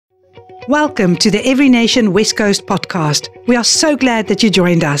Welcome to the Every Nation West Coast podcast. We are so glad that you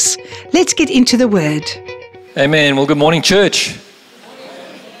joined us. Let's get into the Word. Amen. Well, good morning, church.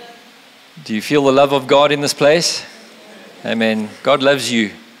 Do you feel the love of God in this place? Amen. God loves you.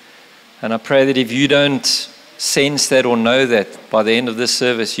 And I pray that if you don't sense that or know that, by the end of this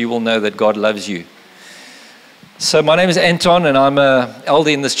service, you will know that God loves you. So my name is Anton, and I'm an elder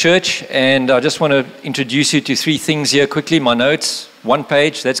in this church. And I just want to introduce you to three things here quickly. My notes, one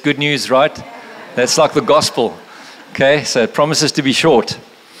page. That's good news, right? That's like the gospel. Okay, so it promises to be short.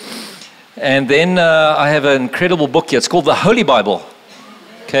 And then I have an incredible book here. It's called the Holy Bible.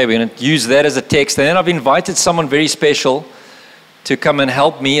 Okay, we're going to use that as a text. And then I've invited someone very special to come and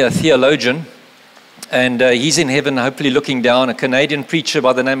help me, a theologian. And he's in heaven, hopefully looking down, a Canadian preacher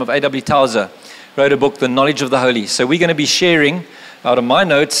by the name of A.W. Towser. Wrote a book, The Knowledge of the Holy. So we're going to be sharing out of my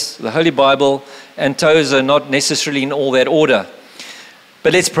notes, the Holy Bible and Tozer, not necessarily in all that order.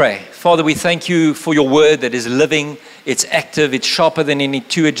 But let's pray. Father, we thank you for your word that is living, it's active, it's sharper than any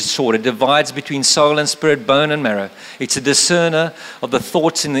two-edged sword. It divides between soul and spirit, bone and marrow. It's a discerner of the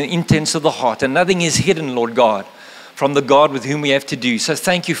thoughts and the intents of the heart. And nothing is hidden, Lord God, from the God with whom we have to do. So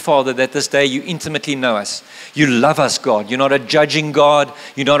thank you, Father, that this day you intimately know us. You love us, God. You're not a judging God.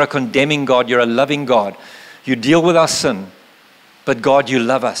 You're not a condemning God. You're a loving God. You deal with our sin. But God, you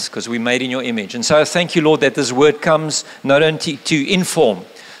love us because we're made in your image. And so I thank you, Lord, that this word comes not only to inform,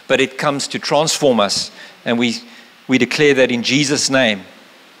 but it comes to transform us. And we declare that in Jesus' name.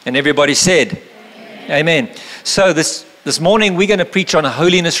 And everybody said, Amen. So this morning, we're going to preach on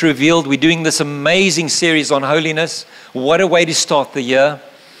Holiness Revealed. We're doing this amazing series on holiness. What a way to start the year.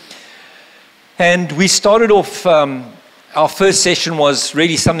 And we started off, our first session was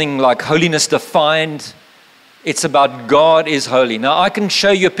really something like Holiness Defined. It's about God is holy. Now, I can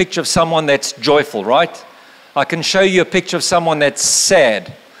show you a picture of someone that's joyful, right? I can show you a picture of someone that's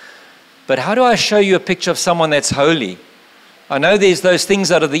sad. But how do I show you a picture of someone that's holy? I know there's those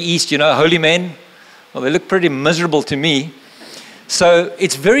things out of the East, holy men. Well, they look pretty miserable to me. So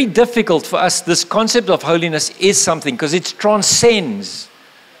it's very difficult for us. This concept of holiness is something because it transcends.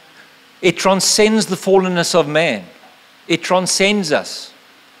 It transcends the fallenness of man. It transcends us.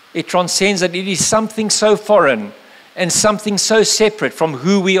 It transcends that it is something so foreign and something so separate from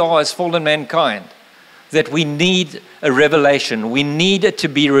who we are as fallen mankind that we need a revelation. We need it to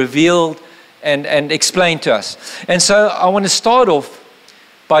be revealed and explained to us. And so I want to start off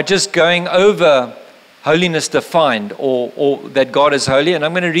by just going over Holiness Defined, or that God is holy. And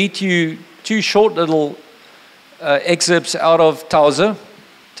I'm going to read to you two short little excerpts out of Tozer.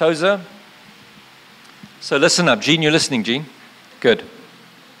 So listen up. Gene, you're listening, Gene? Good.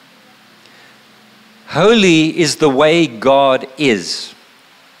 Holy is the way God is.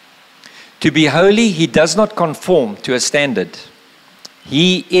 To be holy, he does not conform to a standard.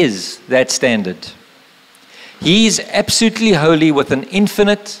 He is that standard. He is absolutely holy with an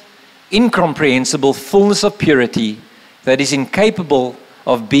infinite, incomprehensible fullness of purity that is incapable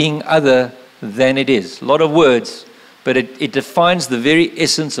of being other than it is. A lot of words, but it defines the very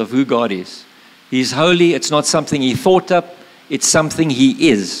essence of who God is. He's holy. It's not something he thought up. It's something he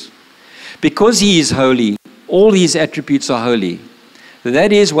is. Because he is holy, all his attributes are holy.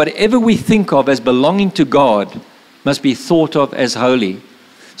 That is, whatever we think of as belonging to God must be thought of as holy.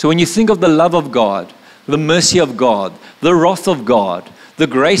 So when you think of the love of God, the mercy of God, the wrath of God, the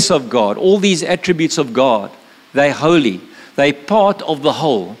grace of God, all these attributes of God, they're holy. They're part of the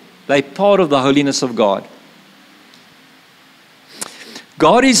whole. They're part of the holiness of God.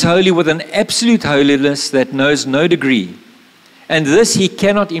 God is holy with an absolute holiness that knows no degree, and this he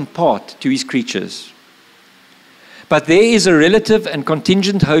cannot impart to his creatures. But there is a relative and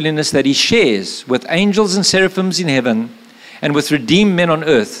contingent holiness that he shares with angels and seraphims in heaven and with redeemed men on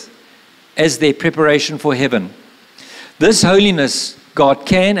earth as their preparation for heaven. This holiness God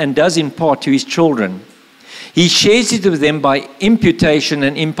can and does impart to his children. He shares it with them by imputation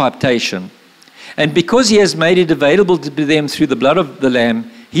and impartation. And because he has made it available to them through the blood of the Lamb,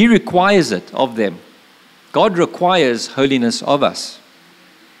 he requires it of them. God requires holiness of us.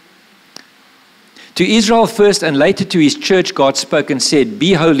 To Israel first and later to his church, God spoke and said,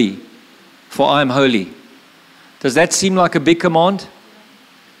 "Be holy, for I am holy." Does that seem like a big command?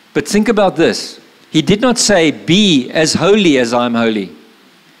 But think about this. He did not say, "Be as holy as I am holy."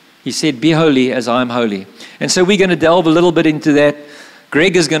 He said, "Be holy as I am holy." And so we're going to delve a little bit into that.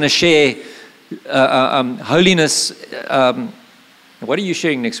 Greg is going to share holiness. What are you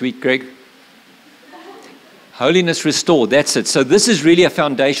sharing next week, Greg? Holiness Restored. That's it. So this is really a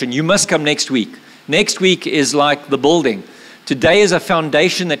foundation. You must come next week. Next week is like the building. Today is a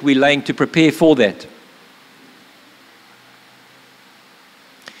foundation that we're laying to prepare for that.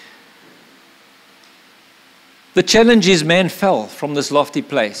 The challenge is man fell from this lofty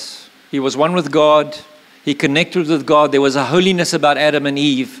place. He was one with God. He connected with God. There was a holiness about Adam and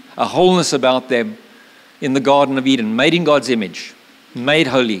Eve, a wholeness about them in the Garden of Eden, made in God's image, made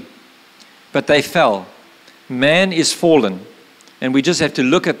holy. But they fell. Man is fallen. And we just have to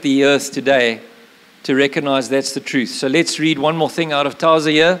look at the earth today to recognize that's the truth. So let's read one more thing out of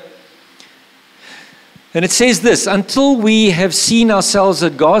Taza here. And it says this: until we have seen ourselves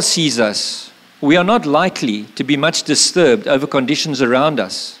as God sees us, we are not likely to be much disturbed over conditions around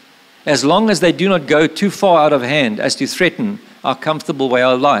us, as long as they do not go too far out of hand as to threaten our comfortable way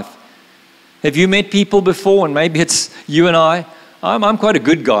of life. Have you met people before, and maybe it's you and I? I'm quite a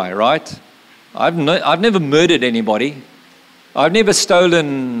good guy, right? I've never murdered anybody. I've never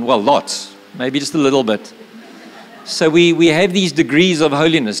stolen, well, lots, maybe just a little bit. So we have these degrees of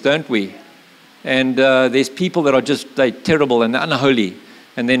holiness, don't we? And there's people that are just terrible and unholy.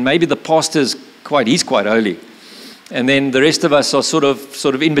 And then maybe the pastor's he's quite holy. And then the rest of us are sort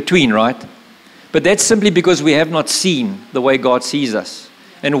of in between, right? But that's simply because we have not seen the way God sees us.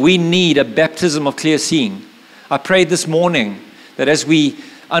 And we need a baptism of clear seeing. I prayed this morning that as we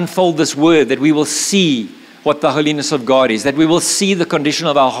unfold this word, that we will see what the holiness of God is, that we will see the condition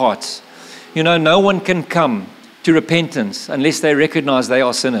of our hearts. You know, no one can come to repentance unless they recognize they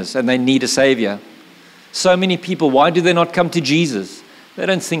are sinners and they need a Savior. So many people, why do they not come to Jesus? They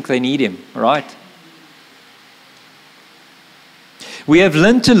don't think they need Him, right? We have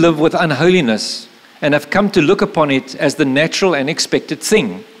learned to live with unholiness and have come to look upon it as the natural and expected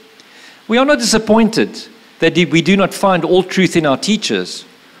thing. We are not disappointed that we do not find all truth in our teachers,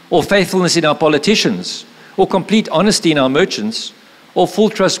 or faithfulness in our politicians, or complete honesty in our merchants, or full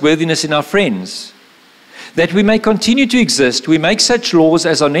trustworthiness in our friends. That we may continue to exist, we make such laws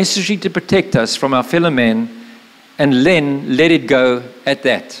as are necessary to protect us from our fellow men, and then let it go at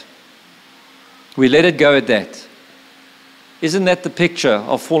that. We let it go at that. Isn't that the picture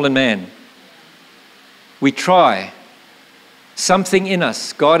of fallen man? We try. Something in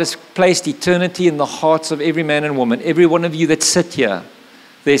us. God has placed eternity in the hearts of every man and woman. Every one of you that sit here,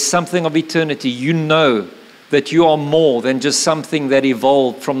 there's something of eternity. You know that you are more than just something that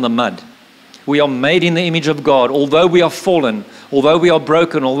evolved from the mud. We are made in the image of God. Although we are fallen, although we are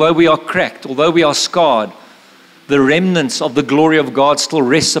broken, although we are cracked, although we are scarred, the remnants of the glory of God still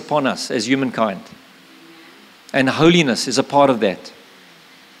rests upon us as humankind. And holiness is a part of that.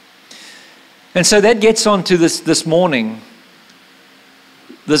 And so that gets on to this morning.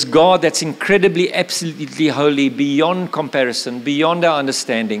 This God that's incredibly, absolutely holy, beyond comparison, beyond our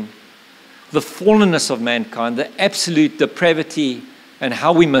understanding. The fallenness of mankind, the absolute depravity and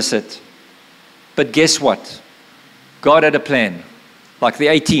how we miss it. But guess what? God had a plan. Like the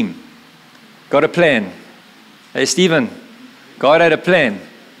A-team. Got a plan. Hey, Stephen, God had a plan.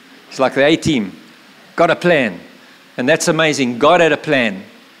 It's like the A-team. Got a plan. And that's amazing. God had a plan.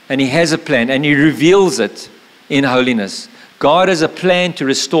 And He has a plan. And He reveals it in holiness. God has a plan to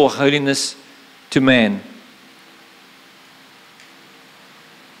restore holiness to man.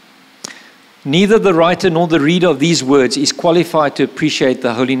 Neither the writer nor the reader of these words is qualified to appreciate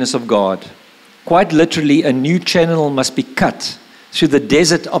the holiness of God. Quite literally, a new channel must be cut through the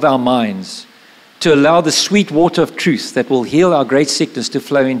desert of our minds to allow the sweet water of truth that will heal our great sickness to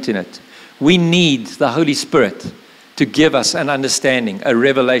flow into it. We need the Holy Spirit to give us an understanding, a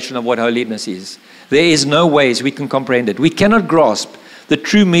revelation of what holiness is. There is no ways we can comprehend it. We cannot grasp the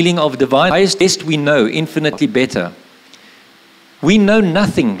true meaning of divine. Highest we know infinitely better. We know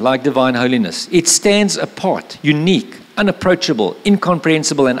nothing like divine holiness. It stands apart, unique, unapproachable,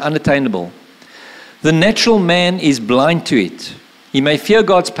 incomprehensible, and unattainable. The natural man is blind to it. He may fear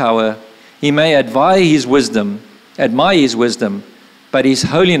God's power. He may admire His wisdom, but His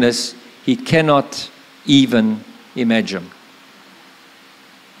holiness he cannot even imagine.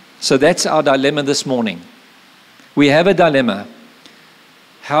 So that's our dilemma this morning. We have a dilemma.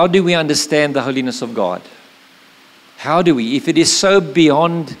 How do we understand the holiness of God? How do we, if it is so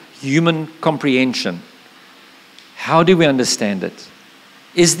beyond human comprehension, how do we understand it?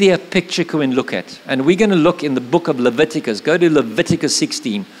 Is there a picture we can look at? And we're going to look in the book of Leviticus. Go to Leviticus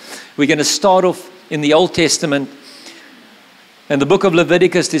 16. We're going to start off in the Old Testament. And the book of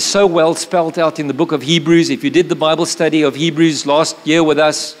Leviticus is so well spelled out in the book of Hebrews. If you did the Bible study of Hebrews last year with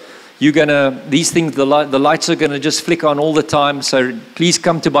us, you're going to, these things, the lights are going to just flick on all the time. So please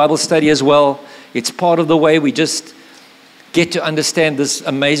come to Bible study as well. It's part of the way we just get to understand this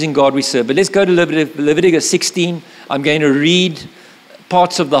amazing God we serve. But let's go to Leviticus 16. I'm going to read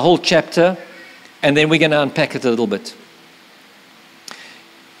parts of the whole chapter, and then we're going to unpack it a little bit.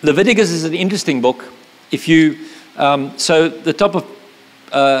 Leviticus is an interesting book. If you, so the top of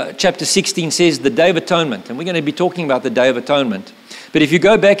chapter 16 says the Day of Atonement, and we're going to be talking about the Day of Atonement. But if you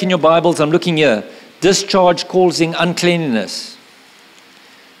go back in your Bibles, I'm looking here, discharge causing uncleanliness,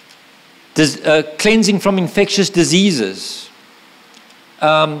 cleansing from infectious diseases,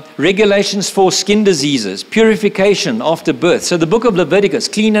 regulations for skin diseases, purification after birth. So the book of Leviticus,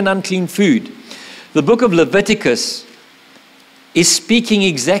 clean and unclean food. The book of Leviticus is speaking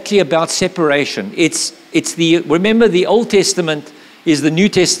exactly about separation. Remember, the Old Testament is the New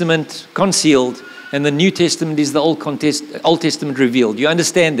Testament concealed, and the New Testament is the Old Testament revealed. You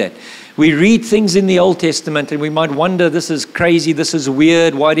understand that? We read things in the Old Testament and we might wonder, this is crazy, this is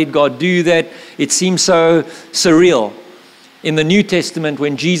weird, why did God do that? It seems so surreal. In the New Testament,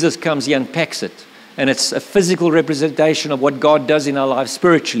 when Jesus comes, he unpacks it, and it's a physical representation of what God does in our lives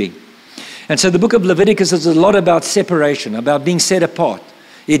spiritually. And so the book of Leviticus is a lot about separation, about being set apart.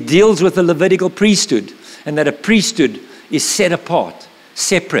 It deals with the Levitical priesthood, and that a priesthood is set apart,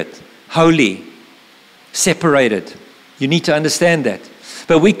 separate, holy, separated. You need to understand that.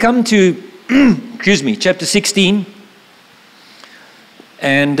 But we come to, chapter 16.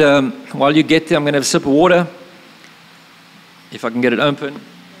 And while you get there, I'm going to have a sip of water, if I can get it open.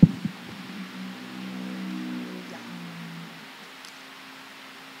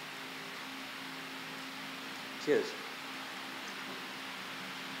 Cheers.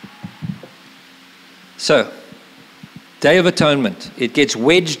 So, Day of Atonement. It gets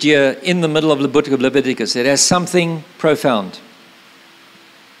wedged here in the middle of the book of Leviticus. It has something profound.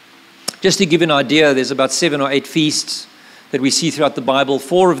 Just to give you an idea, there's about 7 or 8 feasts that we see throughout the Bible.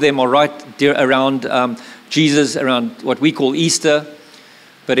 4 of them are right around Jesus, around what we call Easter.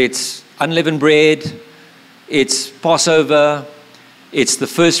 But it's unleavened bread, it's Passover, it's the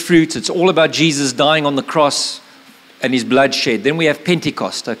first fruits. It's all about Jesus dying on the cross and his blood shed. Then we have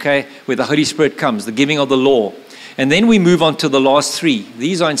Pentecost, okay, where the Holy Spirit comes, the giving of the law. And then we move on to the last 3.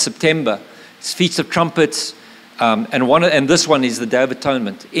 These are in September. It's Feast of Trumpets, and this one is the Day of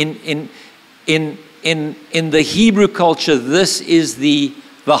Atonement. In the Hebrew culture, this is the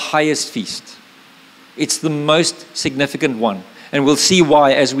highest feast. It's the most significant one, and we'll see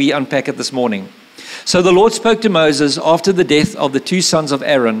why as we unpack it this morning. So the Lord spoke to Moses after the death of the 2 sons of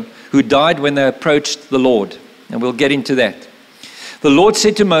Aaron, who died when they approached the Lord, and we'll get into that. The Lord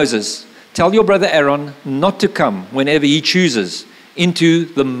said to Moses, "Tell your brother Aaron not to come whenever he chooses into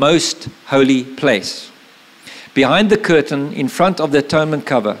the most holy place, behind the curtain in front of the atonement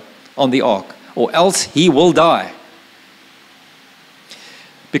cover on the ark, or else he will die.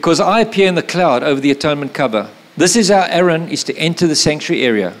 Because I appear in the cloud over the atonement cover. This is how Aaron is to enter the sanctuary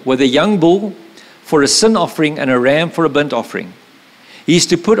area, with a young bull for a sin offering and a ram for a burnt offering. He is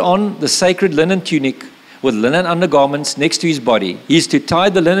to put on the sacred linen tunic with linen undergarments next to his body. He is to tie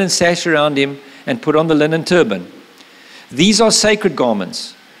the linen sash around him and put on the linen turban. These are sacred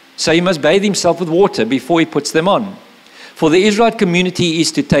garments, so he must bathe himself with water before he puts them on. For the Israelite community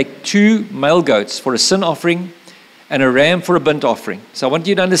is to take 2 male goats for a sin offering and a ram for a burnt offering." So I want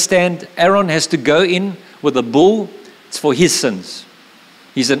you to understand, Aaron has to go in with a bull. It's for his sins.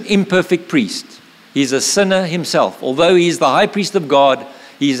 He's an imperfect priest. He's a sinner himself. Although he's the high priest of God,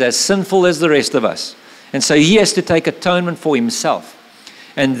 he's as sinful as the rest of us. And so he has to take atonement for himself.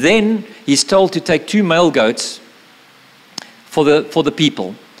 And then he's told to take 2 male goats for the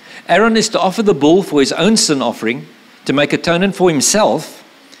people. Aaron is to offer the bull for his own sin offering, to make atonement for himself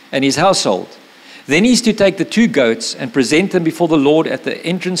and his household. Then he's to take the 2 goats and present them before the Lord at the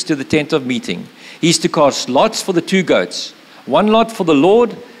entrance to the tent of meeting. He's to cast lots for the 2 goats, 1 lot for the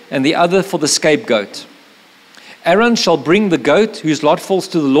Lord and the other for the scapegoat. Aaron shall bring the goat whose lot falls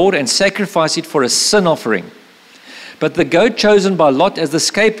to the Lord and sacrifice it for a sin offering. But the goat chosen by Lot as the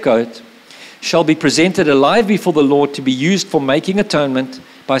scapegoat shall be presented alive before the Lord to be used for making atonement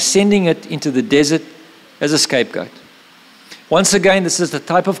by sending it into the desert as a scapegoat. Once again, this is the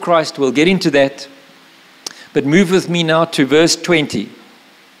type of Christ. We'll get into that. But move with me now to verse 20.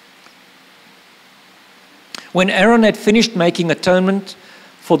 When Aaron had finished making atonement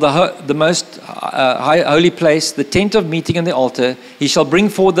for the most holy place, the tent of meeting and the altar, he shall bring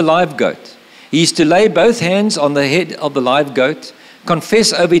forward the live goat. He is to lay both hands on the head of the live goat,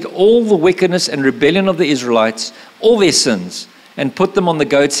 confess over it all the wickedness and rebellion of the Israelites, all their sins, and put them on the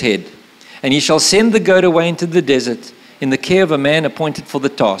goat's head. And he shall send the goat away into the desert in the care of a man appointed for the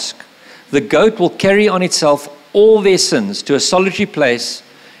task. The goat will carry on itself all their sins to a solitary place,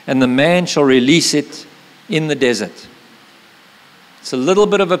 and the man shall release it in the desert. It's a little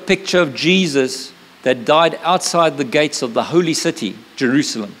bit of a picture of Jesus that died outside the gates of the holy city,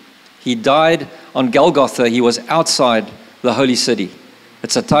 Jerusalem. He died on Golgotha. He was outside the holy city.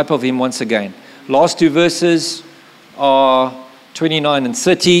 It's a type of him once again. Last 2 verses are 29 and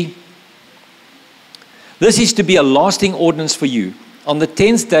 30. This is to be a lasting ordinance for you. On the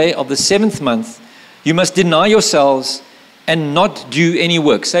 10th day of the 7th month, you must deny yourselves and not do any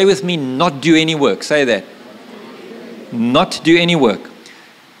work. Say with me, not do any work. Say that. Not do any work.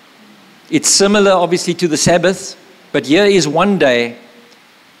 It's similar, obviously, to the Sabbath, but here is one day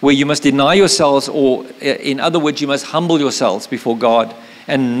where you must deny yourselves, or in other words, you must humble yourselves before God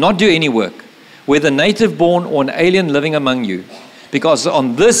and not do any work, whether native born or an alien living among you, because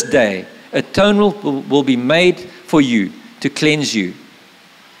on this day, atonement will be made for you to cleanse you.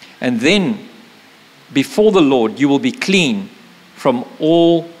 And then, before the Lord, you will be clean from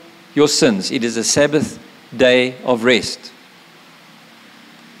all your sins. It is a Sabbath day of rest.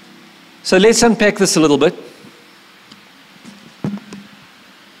 So let's unpack this a little bit.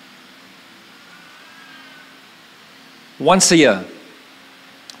 Once a year,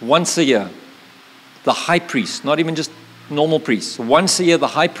 the high priest, not even just normal priests, once a year the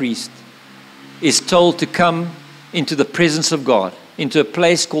high priest is told to come into the presence of God, into a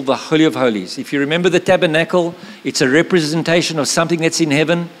place called the Holy of Holies. If you remember the tabernacle, it's a representation of something that's in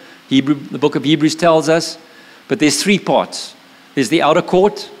heaven. The book of Hebrews tells us. But there's three parts. There's the outer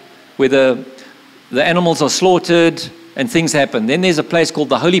court, where the animals are slaughtered and things happen. Then there's a place called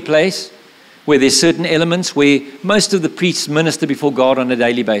the holy place, where there's certain elements where most of the priests minister before God on a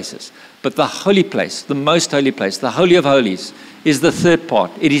daily basis. But the holy place, the most holy place, the Holy of Holies, is the third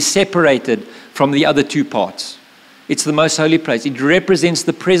part. It is separated from the other two parts. It's the most holy place. It represents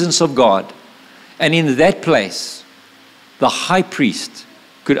the presence of God. And in that place, the high priest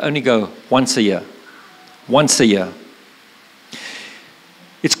could only go once a year. Once a year.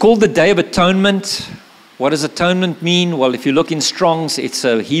 It's called the Day of Atonement. What does atonement mean? Well, if you look in Strong's, it's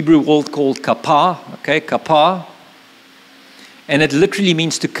a Hebrew word called kapar. Okay, kapar. And it literally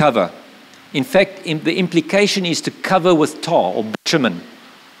means to cover. In fact, the implication is to cover with tar or bitumen.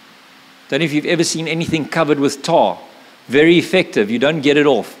 Don't know if you've ever seen anything covered with tar. Very effective. You don't get it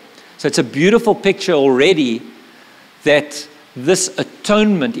off. So it's a beautiful picture already that this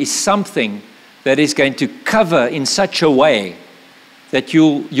atonement is something that is going to cover in such a way that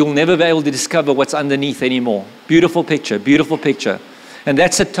you'll never be able to discover what's underneath anymore. Beautiful picture, beautiful picture. And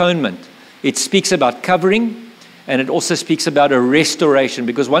that's atonement. It speaks about covering, and it also speaks about a restoration,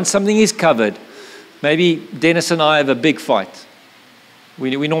 because once something is covered, maybe Dennis and I have a big fight.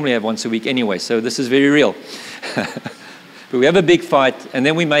 We normally have once a week anyway, so this is very real. But we have a big fight, and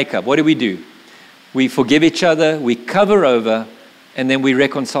then we make up. What do? We forgive each other, we cover over, and then we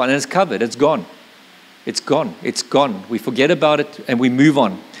reconcile. And it's covered, it's gone. It's gone. It's gone. We forget about it and we move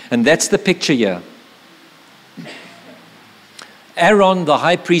on. And that's the picture here. Aaron, the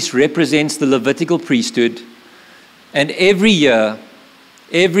high priest, represents the Levitical priesthood. And every year,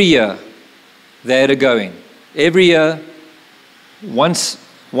 they had a going. Every year, once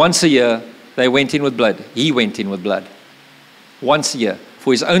a year, they went in with blood. He went in with blood. Once a year.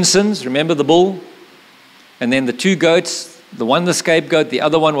 For his own sins, remember the bull? And then the two goats. The one, the scapegoat, the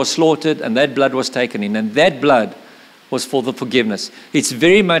other one was slaughtered, and that blood was taken in. And that blood was for the forgiveness. It's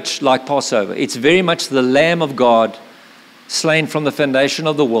very much like Passover. It's very much the Lamb of God slain from the foundation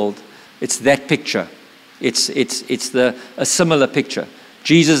of the world. It's that picture. It's a similar picture.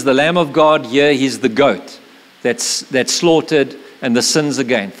 Jesus, the Lamb of God, here he's the goat that's slaughtered, and the sins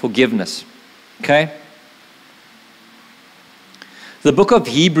again, forgiveness. Okay? The book of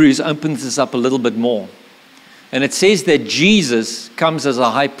Hebrews opens this up a little bit more. And it says that Jesus comes as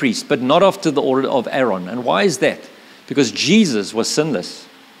a high priest, but not after the order of Aaron. And why is that? Because Jesus was sinless.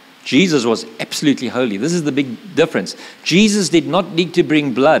 Jesus was absolutely holy. This is the big difference. Jesus did not need to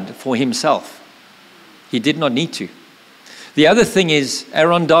bring blood for himself. He did not need to. The other thing is,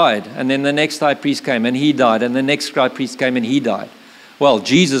 Aaron died, and then the next high priest came, and he died, and the next high priest came, and he died. Well,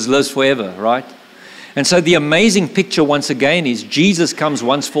 Jesus lives forever, right? And so the amazing picture once again is Jesus comes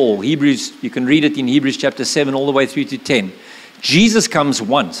once for all. Hebrews, you can read it in Hebrews chapter 7 all the way through to 10. Jesus comes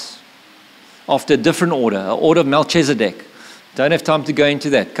once after a different order, an order of Melchizedek. Don't have time to go into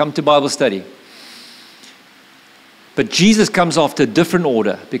that. Come to Bible study. But Jesus comes after a different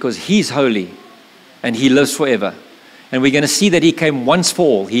order because he's holy and he lives forever. And we're going to see that he came once for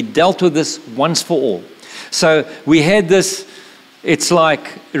all. He dealt with this once for all. So we had this. It's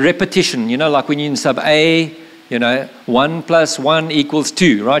like repetition, like when you're in sub A, 1 + 1 =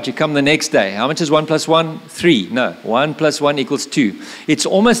 2, right? You come the next day. How much is 1 + 1? 3. No, 1 + 1 = 2. It's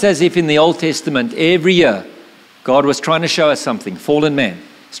almost as if in the Old Testament, every year, God was trying to show us something. Fallen man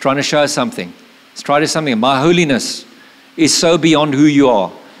is trying to show us something. It's trying to show something. My holiness is so beyond who you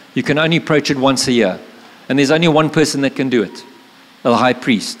are. You can only approach it once a year. And there's only one person that can do it, the high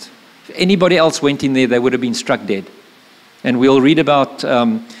priest. If anybody else went in there, they would have been struck dead. And we'll read about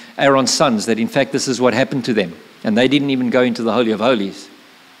Aaron's sons, that in fact this is what happened to them. And they didn't even go into the Holy of Holies.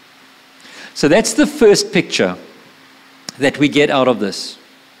 So that's the first picture that we get out of this,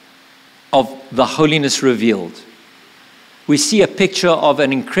 of the holiness revealed. We see a picture of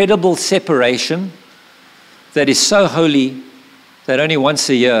an incredible separation that is so holy that only once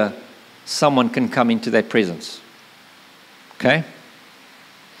a year someone can come into that presence. Okay?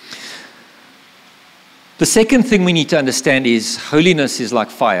 The second thing we need to understand is holiness is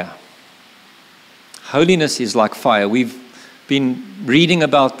like fire. Holiness is like fire. We've been reading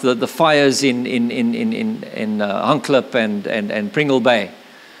about the fires in Hunklip and Pringle Bay.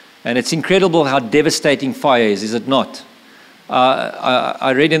 And it's incredible how devastating fire is it not?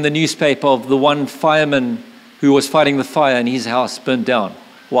 I read in the newspaper of the one fireman who was fighting the fire and his house burnt down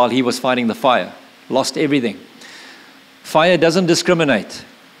while he was fighting the fire. Lost everything. Fire doesn't discriminate.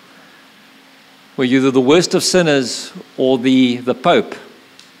 Where you're either the worst of sinners or the Pope,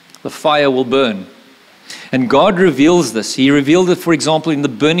 the fire will burn. And God reveals this. He revealed it, for example, in the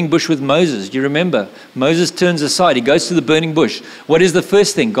burning bush with Moses. Do you remember? Moses turns aside. He goes to the burning bush. What is the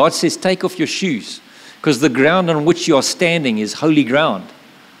first thing? God says, take off your shoes, because the ground on which you are standing is holy ground.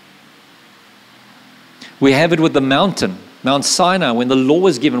 We have it with the mountain, Mount Sinai, when the law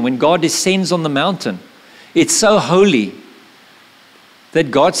was given, when God descends on the mountain. It's so holy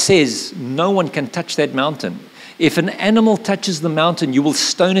that God says no one can touch that mountain. If an animal touches the mountain, you will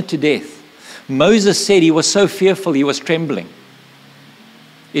stone it to death. Moses said he was so fearful, he was trembling.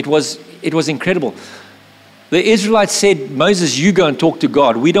 It was incredible. The Israelites said, Moses, you go and talk to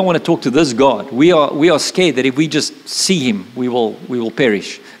God. We don't want to talk to this God. We are scared that if we just see him, we will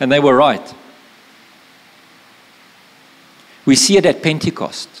perish. And they were right. We see it at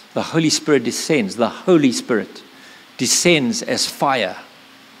Pentecost. The Holy Spirit descends. The Holy Spirit descends as fire.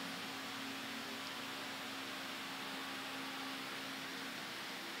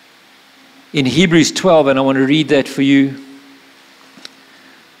 In Hebrews 12, and I want to read that for you.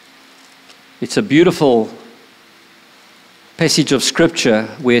 It's a beautiful passage of Scripture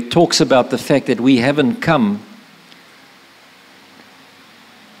where it talks about the fact that we haven't come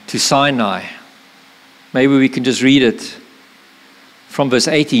to Sinai. Maybe we can just read it from verse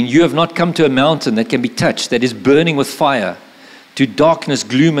 18. You have not come to a mountain that can be touched, that is burning with fire, to darkness,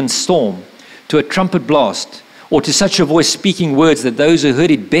 gloom, and storm, to a trumpet blast, or to such a voice speaking words that those who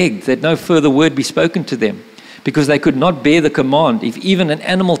heard it begged that no further word be spoken to them, because they could not bear the command. If even an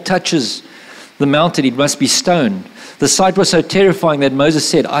animal touches the mountain, it must be stoned. The sight was so terrifying that Moses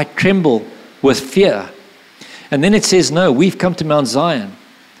said, I tremble with fear. And then it says, no, we've come to Mount Zion,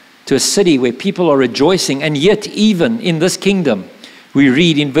 to a city where people are rejoicing, and yet even in this kingdom, we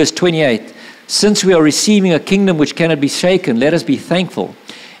read in verse 28, since we are receiving a kingdom which cannot be shaken, let us be thankful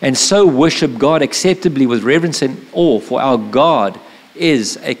and so worship God acceptably with reverence and awe, for our God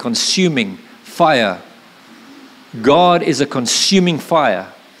is a consuming fire. God is a consuming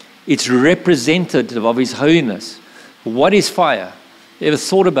fire. It's representative of His holiness. What is fire? You ever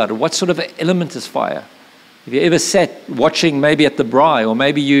thought about it? What sort of element is fire? Have you ever sat watching maybe at the braai, or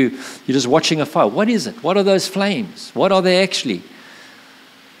maybe you're just watching a fire? What is it? What are those flames? What are they actually?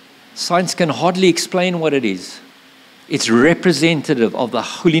 Science can hardly explain what it is. It's representative of the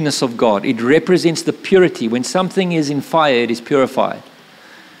holiness of God. It represents the purity. When something is in fire, it is purified.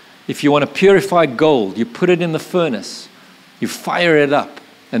 If you want to purify gold, you put it in the furnace, you fire it up,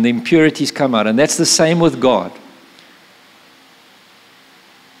 and the impurities come out. And that's the same with God.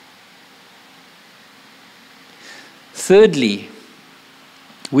 Thirdly,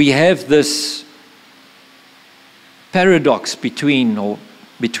 we have this paradox between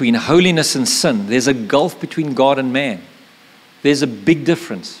holiness and sin. There's a gulf between God and man. There's a big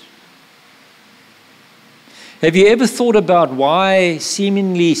difference. Have you ever thought about why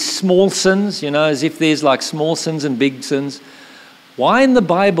seemingly small sins, as if there's like small sins and big sins, why in the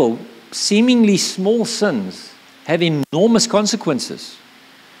Bible seemingly small sins have enormous consequences?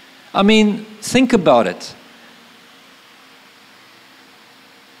 I mean, think about it.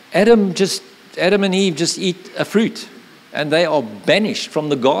 Adam and Eve just eat a fruit, and they are banished from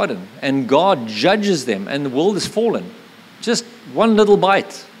the garden, and God judges them, and the world is fallen. Just one little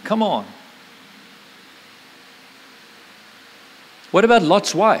bite. Come on. What about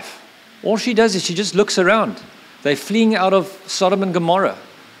Lot's wife? All she does is she just looks around. They're fleeing out of Sodom and Gomorrah.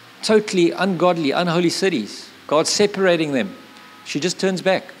 Totally ungodly, unholy cities. God's separating them. She just turns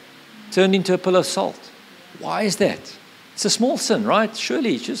back. Turned into a pillar of salt. Why is that? It's a small sin, right?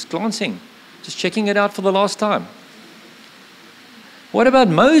 Surely, just glancing. Just checking it out for the last time. What about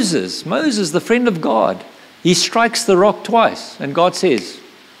Moses? Moses, the friend of God. He strikes the rock twice, and God says,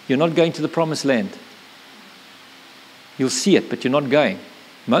 you're not going to the promised land. You'll see it, but you're not going.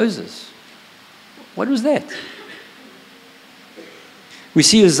 Moses. What was that? We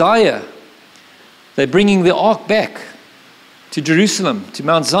see Uzziah. They're bringing the ark back to Jerusalem, to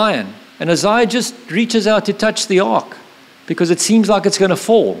Mount Zion. And Uzziah just reaches out to touch the ark because it seems like it's going to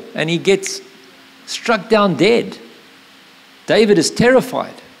fall. And he gets struck down dead. David is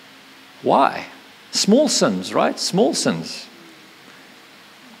terrified. Why? Small sins, right? Small sins.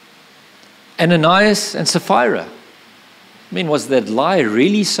 Ananias and Sapphira. I mean, was that lie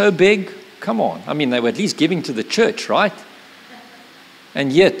really so big? Come on. I mean, they were at least giving to the church, right?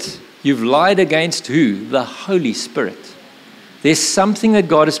 And yet, you've lied against who? The Holy Spirit. There's something that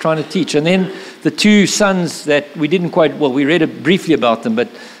God is trying to teach. And then the two sons that we didn't quite, well, we read it briefly about them, but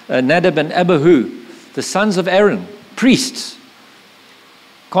Nadab and Abihu, the sons of Aaron, priests.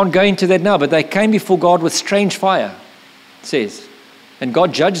 Can't go into that now, but they came before God with strange fire, it says. And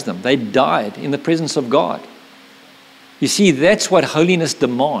God judged them. They died in the presence of God. You see, that's what holiness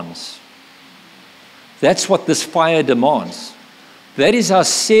demands. That's what this fire demands. That is how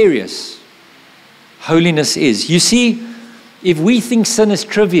serious holiness is. You see, if we think sin is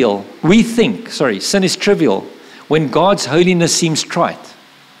trivial, sin is trivial when God's holiness seems trite.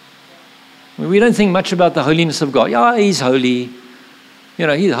 We don't think much about the holiness of God. Yeah, He's holy. You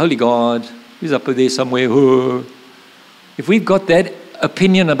know, He's a holy God. He's up there somewhere. Oh. If we've got that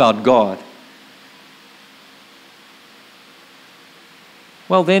opinion about God,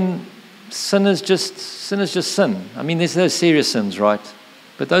 well then, sin is just sin. I mean, there's those serious sins, right?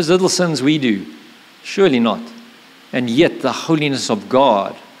 But those little sins we do, surely not. And yet the holiness of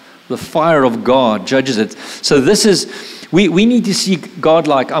God, the fire of God judges it. So this is, we need to see God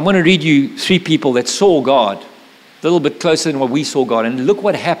like, I'm going to read you 3 people that saw God a little bit closer than what we saw God. And look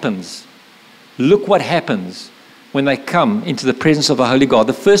what happens. Look what happens when they come into the presence of a holy God.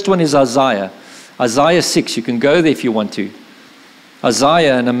 The first one is Isaiah. Isaiah 6. You can go there if you want to.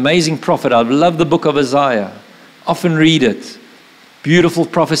 Isaiah, an amazing prophet. I love the book of Isaiah. Often read it. Beautiful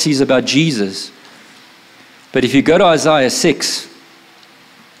prophecies about Jesus. But if you go to Isaiah 6,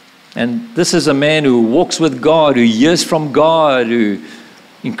 and this is a man who walks with God, who hears from God,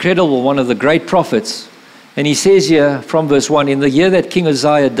 incredible, one of the great prophets. And he says here from verse 1, in the year that King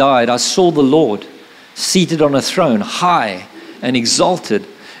Uzziah died, I saw the Lord seated on a throne, high and exalted,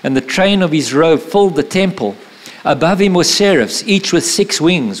 and the train of his robe filled the temple. Above him were seraphs, each with 6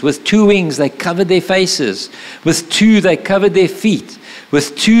 wings. With 2 wings they covered their faces. With 2 they covered their feet.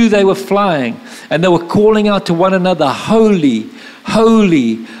 With 2 they were flying. And they were calling out to one another, Holy,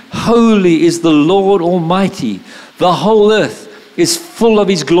 holy, holy is the Lord Almighty. The whole earth is full of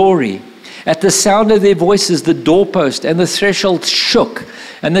His glory. At the sound of their voices, the doorpost and the threshold shook,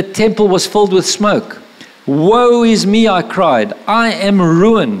 and the temple was filled with smoke. Woe is me, I cried. I am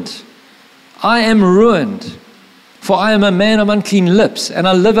ruined. I am ruined. For I am a man of unclean lips, and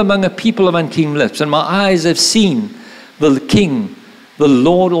I live among a people of unclean lips, and my eyes have seen the King, the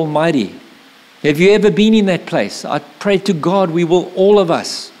Lord Almighty. Have you ever been in that place? I pray to God we will, all of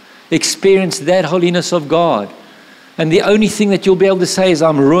us, experience that holiness of God. And the only thing that you'll be able to say is,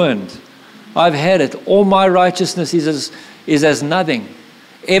 I'm ruined. I've had it. All my righteousness is as nothing.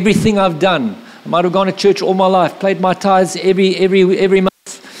 Everything I've done, I might have gone to church all my life, paid my tithes every month.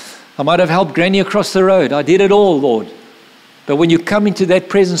 I might have helped Granny across the road. I did it all, Lord. But when you come into that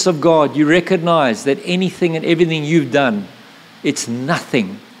presence of God, you recognize that anything and everything you've done, it's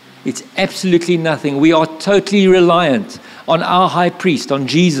nothing. It's absolutely nothing. We are totally reliant on our high priest, on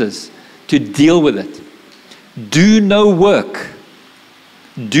Jesus, to deal with it. Do no work.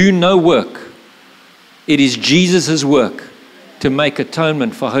 Do no work. It is Jesus' work to make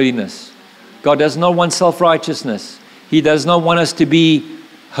atonement for holiness. God does not want self-righteousness. He does not want us to be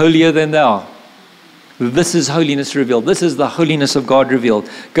holier than thou. This is holiness revealed. This is the holiness of God revealed.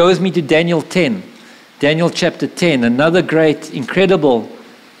 Go with me to Daniel 10. Daniel chapter 10, another great, incredible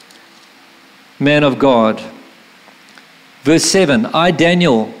man of God. Verse 7, I,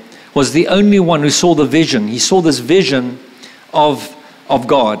 Daniel, was the only one who saw the vision. He saw this vision of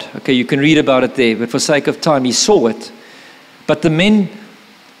God. Okay, you can read about it there, but for sake of time, he saw it. But the men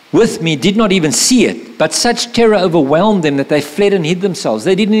with me did not even see it, but such terror overwhelmed them that they fled and hid themselves.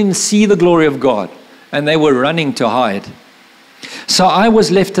 They didn't even see the glory of God, and they were running to hide. So I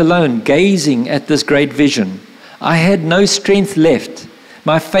was left alone, gazing at this great vision. I had no strength left.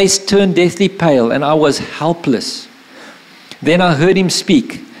 My face turned deathly pale, and I was helpless. Then I heard him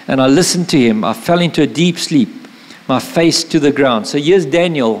speak, and I listened to him. I fell into a deep sleep, my face to the ground. So here's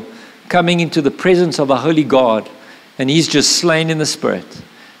Daniel coming into the presence of a holy God, and he's just slain in the spirit.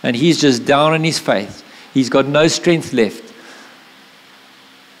 And he's just down on his faith. He's got no strength left.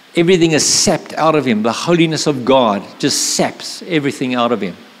 Everything is sapped out of him. The holiness of God just saps everything out of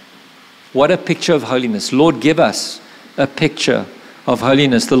him. What a picture of holiness. Lord, give us a picture of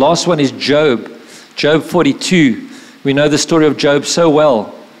holiness. The last one is Job. Job 42. We know the story of Job so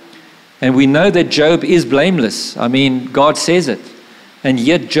well. And we know that Job is blameless. I mean, God says it. And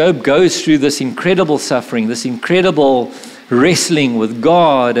yet Job goes through this incredible suffering, this incredible wrestling with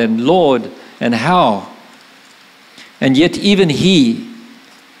God and Lord and how. And yet even he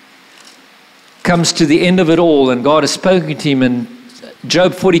comes to the end of it all, and God has spoken to him. And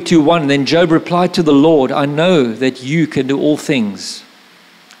Job 42:1, then Job replied to the Lord, I know that you can do all things.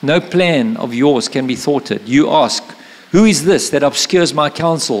 No plan of yours can be thwarted. You ask, who is this that obscures my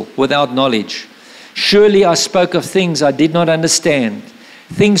counsel without knowledge? Surely I spoke of things I did not understand,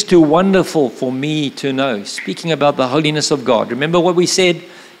 things too wonderful for me to know. Speaking about the holiness of God. Remember what we said?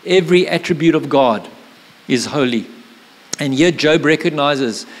 Every attribute of God is holy. And yet Job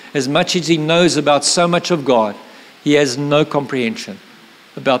recognizes, as much as he knows about so much of God, he has no comprehension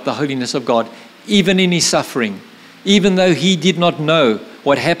about the holiness of God, even in his suffering. Even though he did not know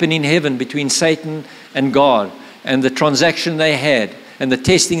what happened in heaven between Satan and God, and the transaction they had, and the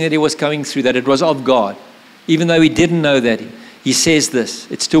testing that he was going through, that it was of God. Even though he didn't know that, he says this,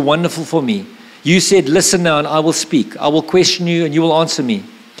 it's too wonderful for me. You said, listen now and I will speak. I will question you and you will answer me.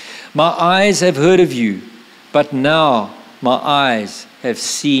 My eyes have heard of you, but now my eyes have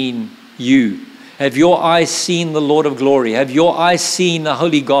seen you. Have your eyes seen the Lord of glory? Have your eyes seen the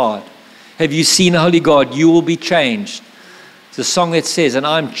Holy God? Have you seen the Holy God? You will be changed. It's a song that says, and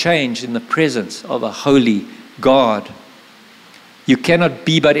I'm changed in the presence of a holy God. You cannot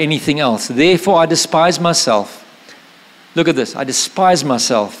be but anything else. Therefore I despise myself. Look at this. I despise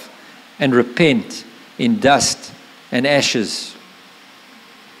myself and repent in dust and ashes.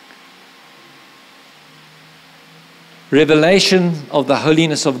 Revelation of the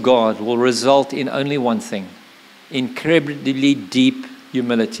holiness of God will result in only one thing: incredibly deep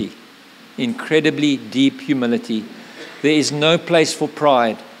humility. Incredibly deep humility. There is no place for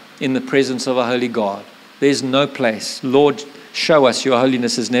pride in the presence of a holy God. There is no place. Lord, show us your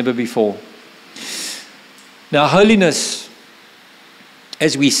holiness as never before. Now, holiness,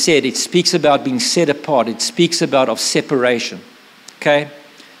 as we said, it speaks about being set apart. It speaks about of separation. Okay?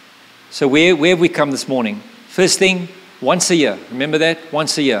 So where have we come this morning? First thing, once a year. Remember that?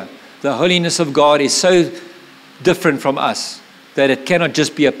 Once a year. The holiness of God is so different from us that it cannot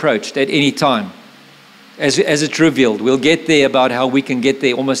just be approached at any time. As it's revealed, we'll get there about how we can get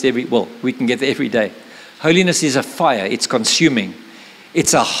there we can get there every day. Holiness is a fire. It's consuming.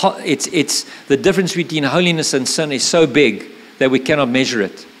 It's the difference between holiness and sin is so big that we cannot measure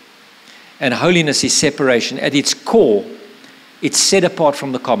it. And holiness is separation. At its core, it's set apart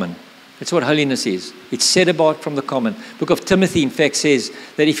from the common. That's what holiness is. It's set apart from the common. Book of Timothy, in fact, says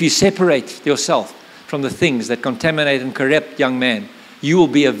that if you separate yourself from the things that contaminate and corrupt young man, you will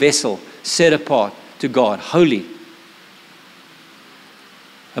be a vessel set apart to God, holy.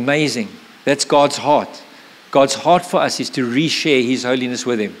 Amazing. That's God's heart. God's heart for us is to reshare His holiness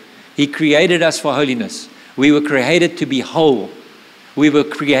with Him. He created us for holiness. We were created to be whole. We were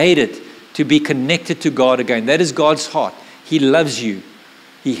created to be connected to God again. That is God's heart. He loves you.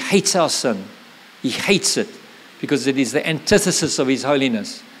 He hates our sin. He hates it because it is the antithesis of His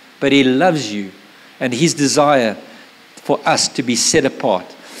holiness. But He loves you, and His desire for us to be set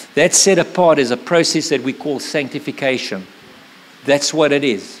apart. That set apart is a process that we call sanctification. That's what it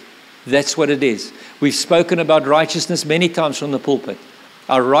is. That's what it is. We've spoken about righteousness many times from the pulpit.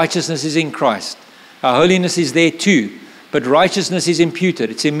 Our righteousness is in Christ. Our holiness is there too. But righteousness is imputed.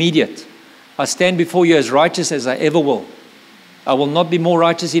 It's immediate. I stand before you as righteous as I ever will. I will not be more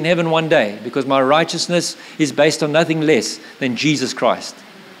righteous in heaven one day because my righteousness is based on nothing less than Jesus Christ.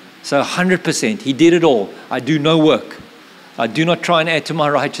 So 100%. He did it all. I do no work. I do not try and add to my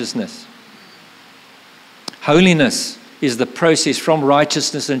righteousness. Holiness is the process from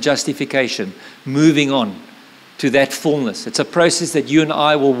righteousness and justification, moving on to that fullness. It's a process that you and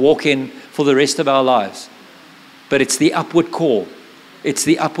I will walk in for the rest of our lives. But it's the upward call. It's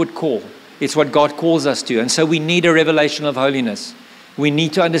the upward call. It's what God calls us to. And so we need a revelation of holiness. We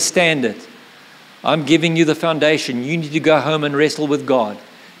need to understand it. I'm giving you the foundation. You need to go home and wrestle with God.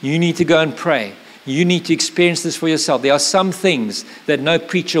 You need to go and pray. You need to experience this for yourself. There are some things that no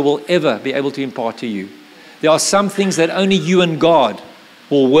preacher will ever be able to impart to you. There are some things that only you and God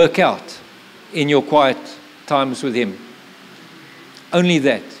will work out in your quiet times with Him. Only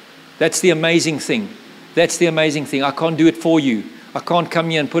that. That's the amazing thing. That's the amazing thing. I can't do it for you. I can't come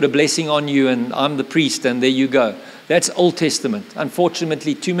here and put a blessing on you and I'm the priest and there you go. That's Old Testament.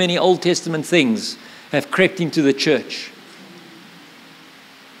 Unfortunately, too many Old Testament things have crept into the church.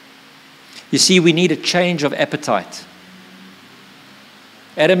 You see, we need a change of appetite.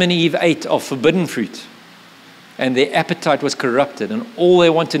 Adam and Eve ate of forbidden fruit, and their appetite was corrupted, and all they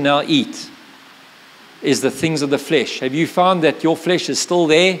want to now eat is the things of the flesh. Have you found that your flesh is still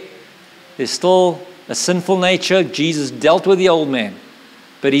there? There's still a sinful nature. Jesus dealt with the old man,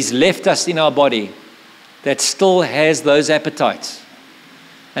 but he's left us in our body that still has those appetites.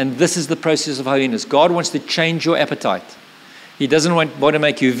 And this is the process of holiness. God wants to change your appetite. He doesn't want to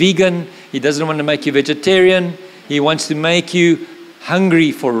make you vegan. He doesn't want to make you vegetarian. He wants to make you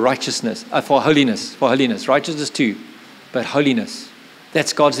hungry for righteousness, for holiness. Righteousness too, but holiness.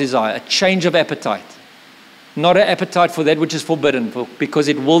 That's God's desire, a change of appetite. Not an appetite for that which is forbidden, because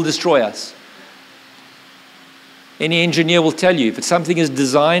it will destroy us. Any engineer will tell you, if something is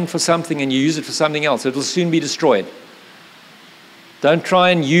designed for something and you use it for something else, it will soon be destroyed. Don't try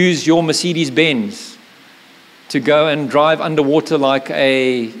and use your Mercedes-Benz to go and drive underwater like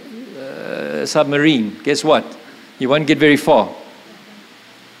a submarine. Guess what? You won't get very far.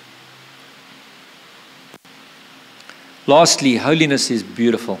 Lastly, holiness is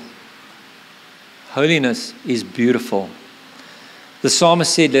beautiful. Holiness is beautiful. The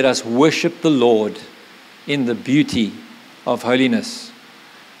psalmist said, let us worship the Lord in the beauty of holiness.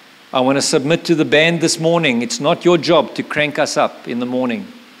 I want to submit to the band this morning. It's not your job to crank us up in the morning,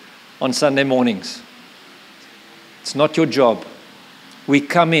 on Sunday mornings. It's not your job. We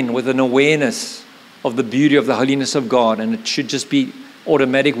come in with an awareness of the beauty of the holiness of God, and it should just be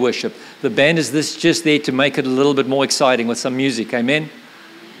automatic worship. The band is just there to make it a little bit more exciting with some music. Amen?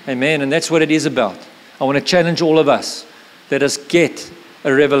 Amen. And that's what it is about. I want to challenge all of us. Let us get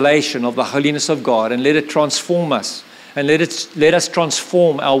a revelation of the holiness of God and let it transform us. And let us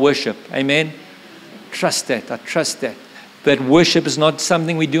transform our worship. Amen? Trust that. I trust that. That worship is not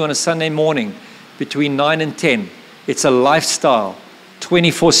something we do on a Sunday morning between 9 and 10. It's a lifestyle,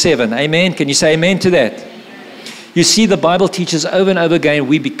 24/7. Amen? Can you say amen to that? You see, the Bible teaches over and over again,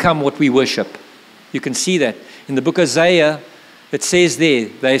 we become what we worship. You can see that. In the book of Isaiah, it says there,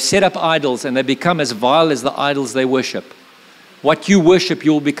 they've set up idols and they become as vile as the idols they worship. What you worship,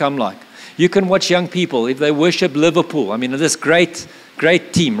 you'll become like. You can watch young people, if they worship Liverpool, I mean, this great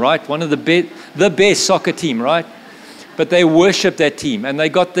team, right? One of the best soccer team, right? But they worship that team, and they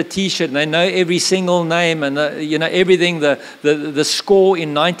got the T-shirt, and they know every single name, and everything. The score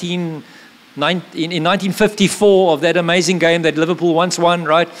in 1954 of that amazing game that Liverpool once won,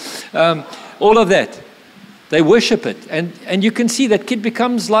 right? All of that, they worship it, and you can see that kid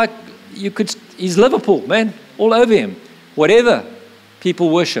becomes like he's Liverpool, man, all over him. Whatever people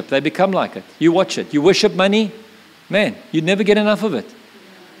worship, they become like it. You watch it. You worship money, man, you'd never get enough of it.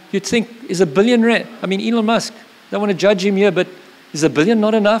 You'd think, is $1 billion? I mean, Elon Musk. Don't want to judge him here, but is $1 billion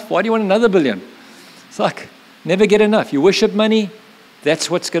not enough? Why do you want another $1 billion? It's like, never get enough. You worship money, that's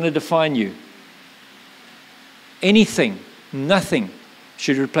what's going to define you. Anything, nothing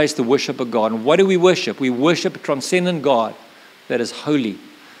should replace the worship of God. And what do we worship? We worship a transcendent God that is holy.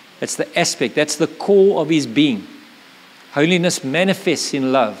 That's the aspect, that's the core of his being. Holiness manifests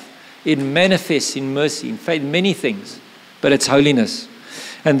in love. It manifests in mercy, in faith, many things, but it's holiness.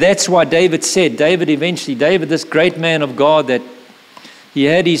 And that's why David said, David, this great man of God, that he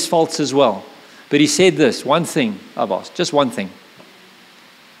had his faults as well. But he said this, one thing I've asked, just one thing,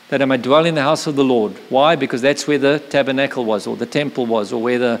 that I may dwell in the house of the Lord. Why? Because that's where the tabernacle was, or the temple was, or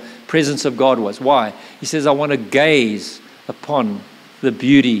where the presence of God was. Why? He says, I want to gaze upon the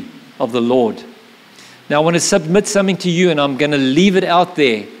beauty of the Lord. Now I want to submit something to you, and I'm going to leave it out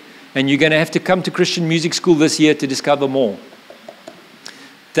there, and you're going to have to come to Christian Music School this year to discover more.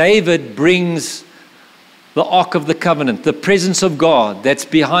 David brings the Ark of the Covenant, the presence of God that's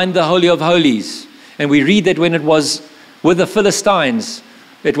behind the Holy of Holies. And we read that when it was with the Philistines,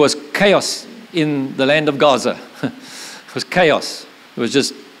 it was chaos in the land of Gaza. It was chaos. It was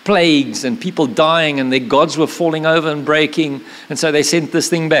just plagues and people dying, and their gods were falling over and breaking. And so they sent this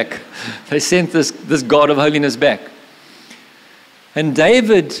thing back. They sent this God of holiness back. And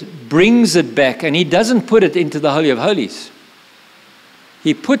David brings it back, and he doesn't put it into the Holy of Holies.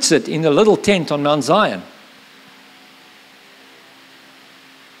 He puts it in a little tent on Mount Zion.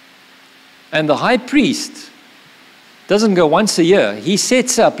 And the high priest doesn't go once a year. He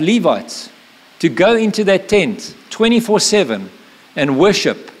sets up Levites to go into that tent 24/7 and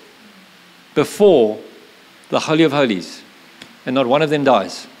worship before the Holy of Holies. And not one of them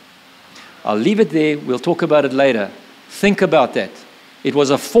dies. I'll leave it there. We'll talk about it later. Think about that. It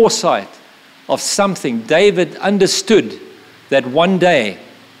was a foresight of something. David understood that one day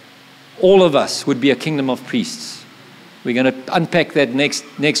all of us would be a kingdom of priests. We're going to unpack that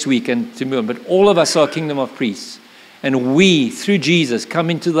next week and to move on. But all of us are a kingdom of priests. And we, through Jesus, come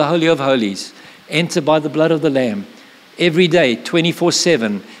into the Holy of Holies, enter by the blood of the Lamb, every day,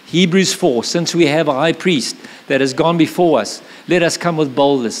 24/7. Hebrews 4, since we have a high priest that has gone before us, let us come with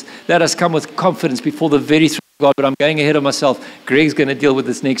boldness. Let us come with confidence before the very throne of God. But I'm going ahead of myself. Greg's going to deal with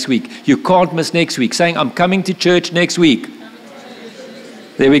this next week. You can't miss next week. Saying, I'm coming to church next week.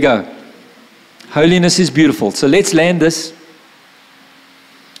 There we go. Holiness is beautiful. So let's land this.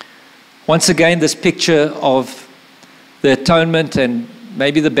 Once again, this picture of the atonement, and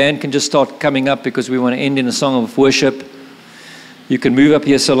maybe the band can just start coming up because we want to end in a song of worship. You can move up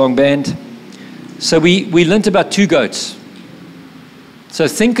here, so long band. So we learnt about 2 goats. So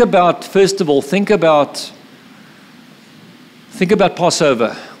think about, first of all, think about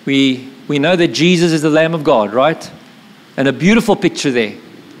Passover. We know that Jesus is the Lamb of God, right? And a beautiful picture there.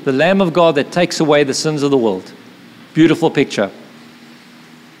 The Lamb of God that takes away the sins of the world. Beautiful picture.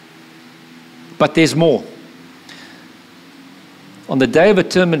 But there's more. On the Day of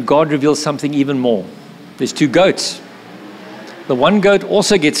Atonement, God reveals something even more. There's 2 goats. The one goat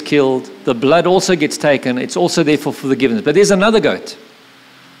also gets killed. The blood also gets taken. It's also there for forgiveness. But there's another goat.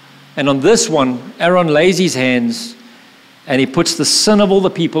 And on this one, Aaron lays his hands and he puts the sin of all the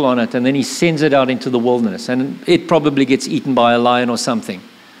people on it, and then he sends it out into the wilderness. And it probably gets eaten by a lion or something.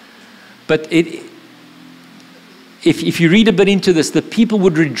 But if you read a bit into this, the people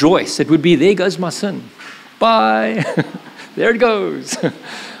would rejoice. It would be, there goes my sin. Bye. There it goes.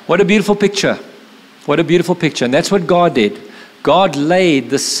 What a beautiful picture. What a beautiful picture. And that's what God did. God laid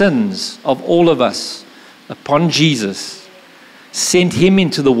the sins of all of us upon Jesus, sent him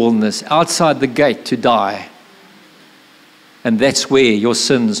into the wilderness, outside the gate to die. And that's where your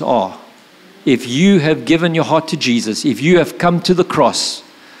sins are. If you have given your heart to Jesus, if you have come to the cross,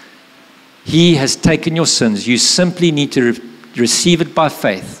 he has taken your sins. You simply need to receive it by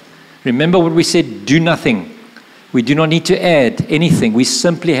faith. Remember what we said, do nothing. We do not need to add anything. We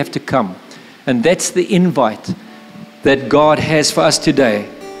simply have to come. And that's the invite that God has for us today.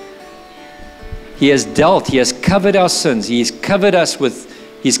 He has covered our sins. He's covered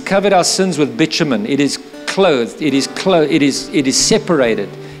our sins with bitumen. It is clothed. It is separated.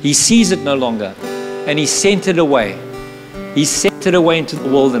 He sees it no longer. And he sent it away. He sent it away into the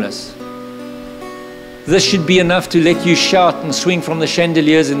wilderness. This should be enough to let you shout and swing from the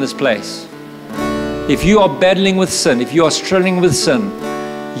chandeliers in this place. If you are battling with sin, if you are struggling with sin,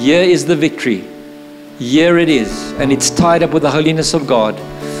 here is the victory. Here it is. And it's tied up with the holiness of God.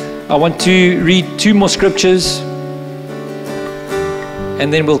 I want to read 2 more scriptures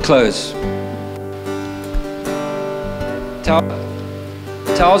and then we'll close.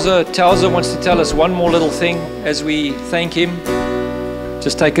 Towser wants to tell us one more little thing as we thank him.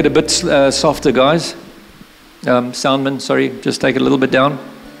 Just take it a bit softer, guys. Soundman, sorry, just take it a little bit down.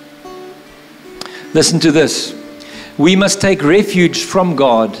 Listen to this. We must take refuge from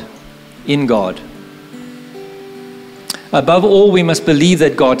God in God. Above all, we must believe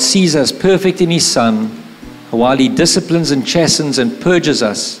that God sees us perfect in his Son, while he disciplines and chastens and purges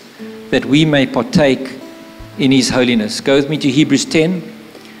us, that we may partake in his holiness. Go with me to Hebrews 10.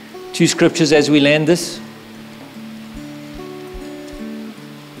 2 scriptures as we land this.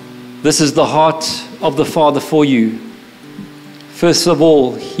 This is the heart of the Father for you. First of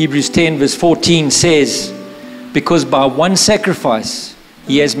all, Hebrews 10 verse 14 says, because by one sacrifice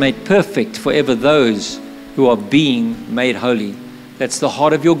he has made perfect forever those who are being made holy. That's the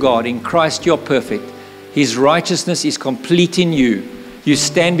heart of your God. In Christ you're perfect. His righteousness is complete in you. You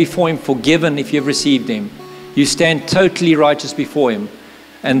stand before him forgiven if you've received him. You stand totally righteous before him.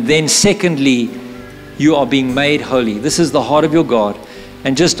 And then secondly, you are being made holy. This is the heart of your God.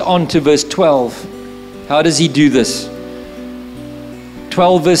 And just on to verse 12. How does he do this?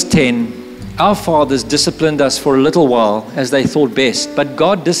 12 verse 10. Our fathers disciplined us for a little while as they thought best, but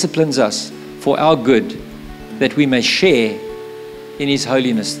God disciplines us for our good, that we may share in his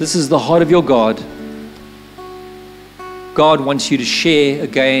holiness. This is the heart of your God. God wants you to share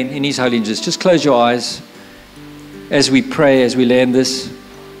again in his holiness. Just close your eyes as we pray, as we land this.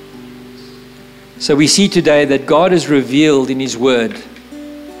 So we see today that God has revealed in his word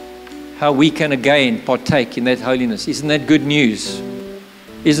how we can again partake in that holiness. Isn't that good news?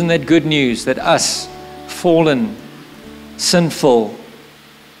 Isn't that good news that us fallen, sinful,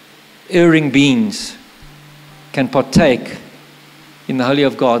 erring beings can partake in the holy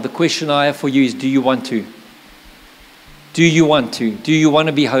of God? The question I have for you is, do you want to? Do you want to? Do you want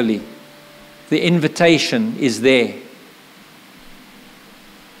to be holy? The invitation is there.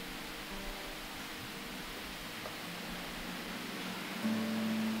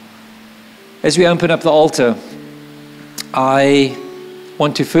 As we open up the altar, I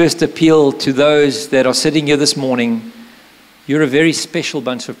want to first appeal to those that are sitting here this morning. You're a very special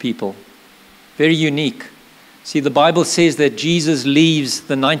bunch of people, very unique. See, the Bible says that Jesus leaves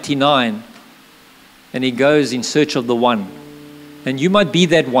the 99 and he goes in search of the one. And you might be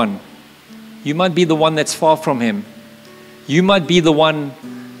that one. You might be the one that's far from him. You might be the one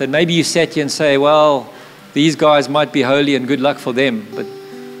that maybe you sat here and say, well, these guys might be holy and good luck for them.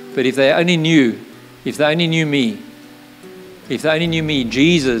 But if they only knew me,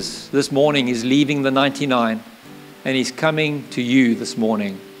 Jesus this morning is leaving the 99 and he's coming to you this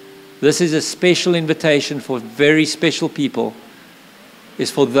morning. This is a special invitation for very special people.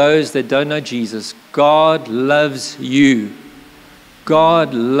 It's for those that don't know Jesus. God loves you.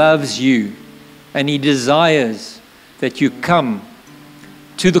 God loves you. And he desires that you come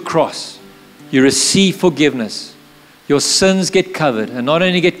to the cross. You receive forgiveness. Your sins get covered. And not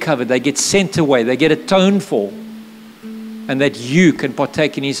only get covered, they get sent away. They get atoned for. And that you can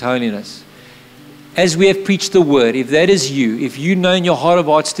partake in his holiness. As we have preached the word, if that is you, if you know in your heart of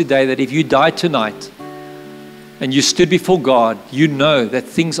hearts today that if you died tonight and you stood before God, you know that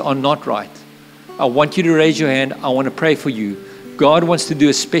things are not right. I want you to raise your hand. I want to pray for you. God wants to do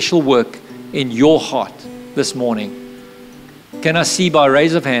a special work in your heart this morning. Can I see by a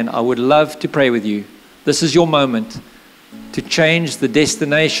raise of hand? I would love to pray with you. This is your moment to change the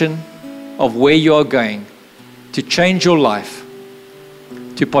destination of where you are going, to change your life,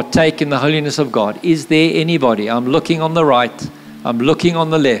 to partake in the holiness of God. Is there anybody? I'm looking on the right. I'm looking on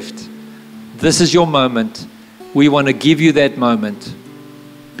the left. This is your moment. We want to give you that moment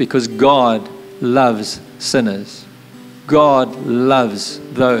because God loves sinners. God loves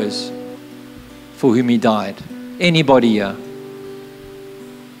those for whom he died. Anybody here?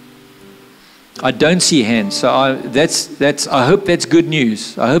 I don't see hands, so I hope that's good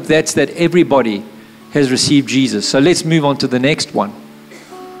news. I hope that everybody has received Jesus. So let's move on to the next one.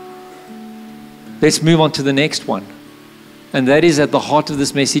 Let's move on to the next one. And that is at the heart of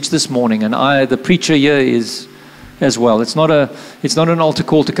this message this morning. And the preacher here is as well. It's not an altar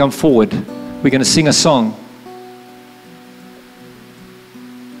call to come forward. We're going to sing a song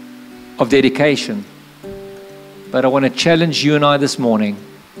of dedication. But I want to challenge you and I this morning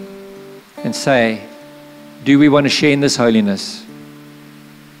and say, do we want to share in this holiness?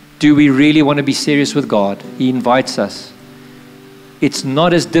 Do we really want to be serious with God? He invites us. It's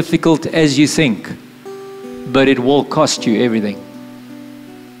not as difficult as you think, but it will cost you everything.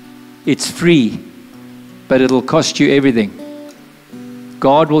 It's free, but it'll cost you everything.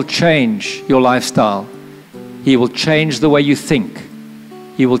 God will change your lifestyle. He will change the way you think.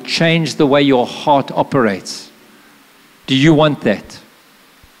 He will change the way your heart operates. Do you want that?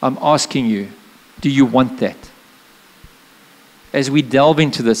 I'm asking you, do you want that? As we delve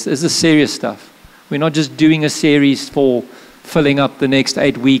into this is serious stuff. We're not just doing a series for filling up the next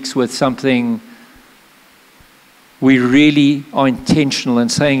 8 weeks with something. We really are intentional in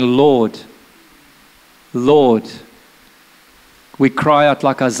saying, Lord, we cry out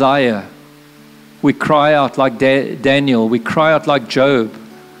like Isaiah. We cry out like Daniel. We cry out like Job.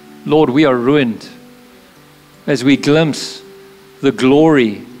 Lord, we are ruined. As we glimpse the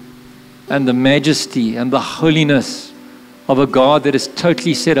glory and the majesty and the holiness of a God that is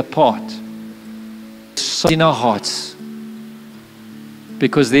totally set apart in our hearts.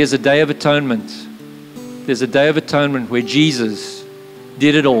 Because there's a day of atonement. There's a day of atonement where Jesus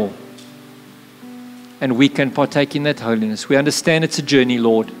did it all. And we can partake in that holiness. We understand it's a journey,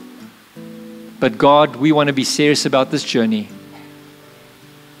 Lord. But God, we want to be serious about this journey.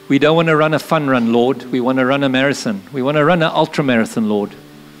 We don't want to run a fun run, Lord. We want to run a marathon. We want to run an ultra marathon, Lord.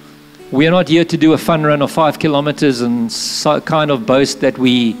 We are not here to do a fun run of 5 kilometers and kind of boast that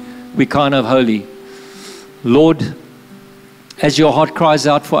we kind of holy. Lord, as your heart cries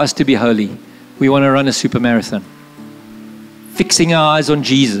out for us to be holy, we want to run a super marathon. Fixing our eyes on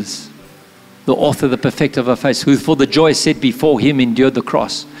Jesus, the author, the perfecter of our faith, who for the joy set before him endured the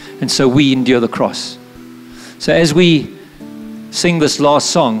cross. And so we endure the cross. So as we sing this last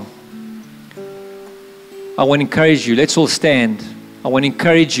song, I want to encourage you. Let's all stand. I want to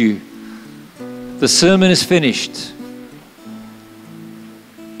encourage you. The sermon is finished,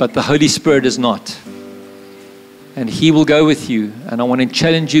 but the Holy Spirit is not. And he will go with you. And I want to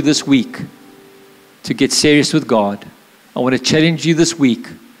challenge you this week to get serious with God. I want to challenge you this week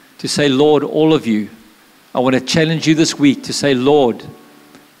to say, Lord, all of you. I want to challenge you this week to say, Lord,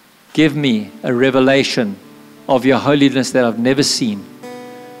 give me a revelation of your holiness that I've never seen.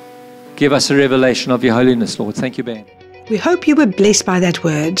 Give us a revelation of your holiness, Lord. Thank you, Ben. We hope you were blessed by that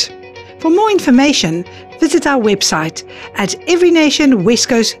word. For more information, visit our website at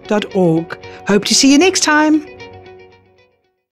everynationwestcoast.org. Hope to see you next time.